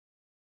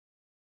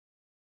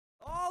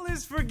All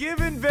is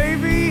forgiven,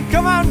 baby.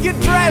 Come on, get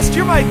dressed.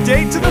 You're my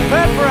date to the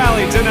pep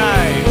rally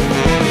tonight.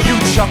 You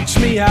chucked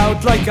me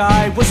out like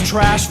I was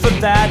trash. For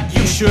that,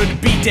 you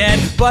should be dead.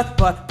 But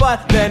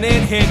then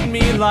it hit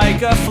me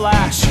like a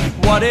flash.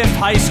 What if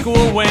high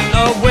school went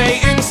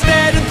away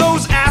instead?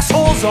 Those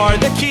assholes are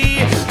the key.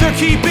 They're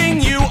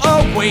keeping you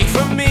away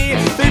from me.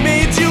 They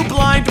made you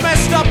blind,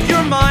 messed up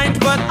your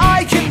mind, but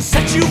I can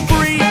set you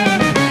free.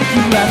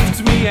 You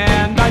left me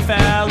and I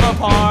fell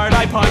apart.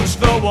 I punched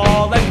the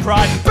wall and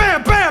cried,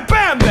 bam, bam,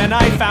 bam. Then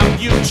I found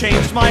you,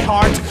 changed my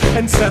heart,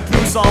 and set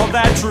loose all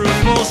that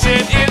truthful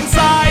shit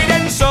inside.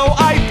 And so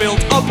I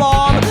built a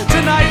bomb.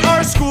 Tonight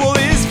our school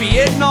is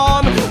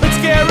Vietnam. Let's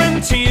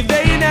guarantee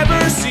they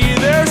never see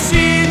their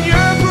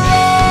senior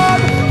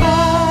prom.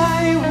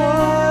 I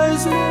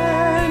was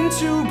meant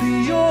to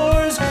be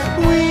yours.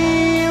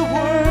 We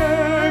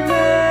were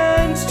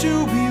meant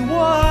to be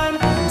one.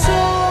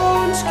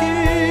 Don't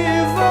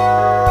give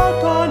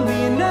up on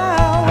me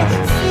now.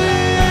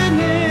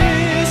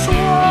 Finish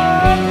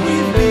what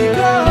we've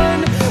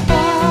begun.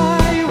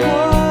 I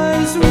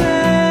was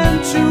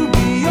meant to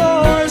be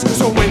yours.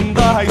 So when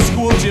the high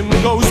school gym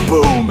goes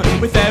boom,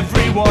 with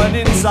everyone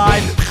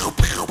inside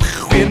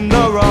in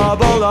the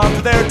rubble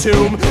of their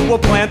tomb, we'll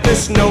plant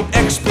this note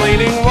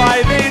explaining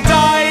why they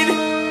died.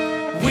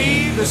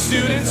 We, the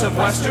students of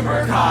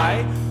Westerberg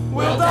High,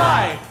 will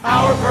die.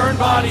 Our burned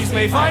bodies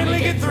may finally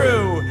get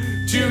through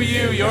to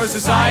you. Your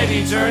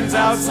society turns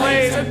out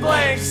slaves and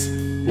blanks.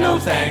 No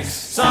thanks.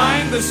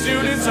 Signed, the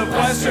students of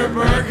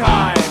Westerberg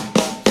High.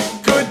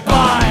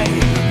 Goodbye.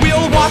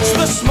 We'll watch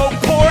the smoke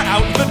pour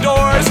out the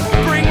doors.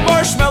 Bring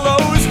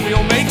marshmallows,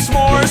 we'll make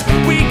s'mores.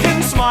 We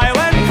can smile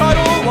and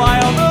cuddle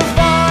while the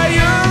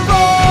fire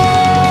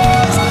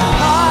roars.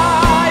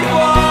 I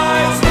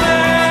was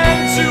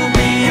meant to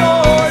be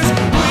yours.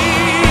 We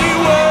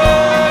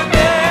were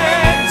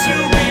meant to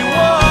be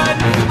one.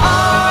 I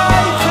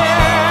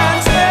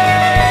can't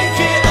make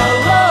it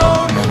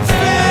alone.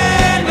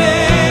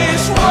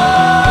 Finish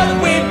what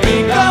we've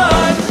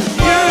begun.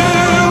 You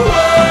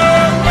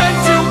were meant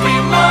to be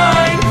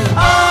mine.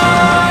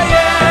 I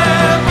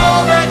am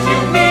all that you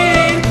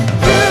need.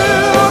 You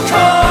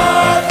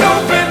carved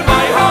open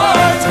my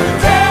heart.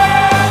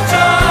 Can't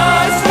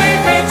just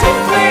leave me to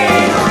flee.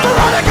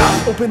 Veronica!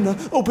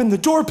 Open the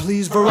door,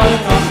 please,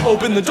 Veronica.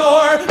 Open the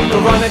door.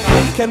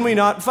 Veronica, can we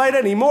not fight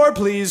anymore,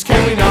 please?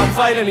 Can we not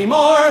fight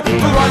anymore?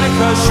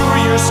 Veronica, sure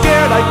you're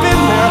scared, I've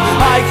been there.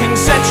 I can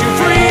set you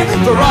free.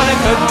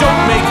 Veronica,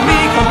 don't make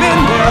me come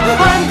in there.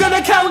 I'm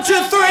gonna count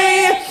to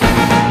 3.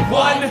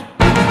 1,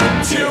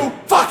 2,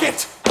 fuck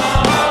it!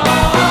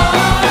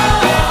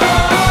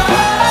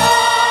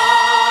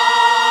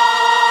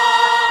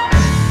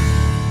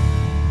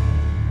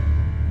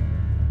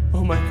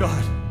 Oh my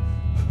God.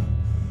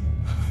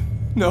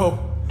 No.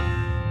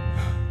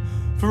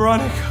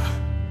 Veronica,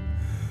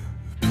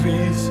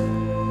 please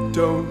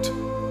don't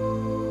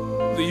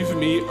leave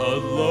me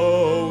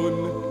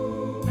alone.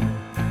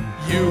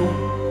 You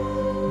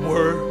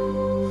were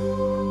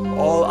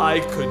all I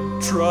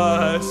could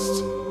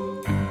trust.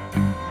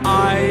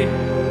 I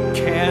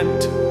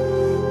can't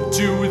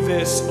do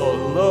this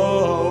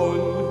alone.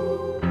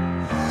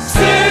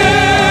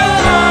 Still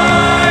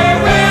I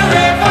will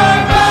if I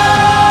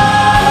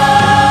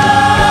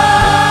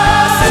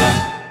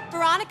must.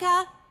 Veronica,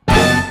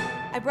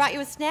 I brought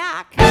you a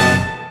snack.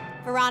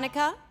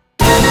 Veronica?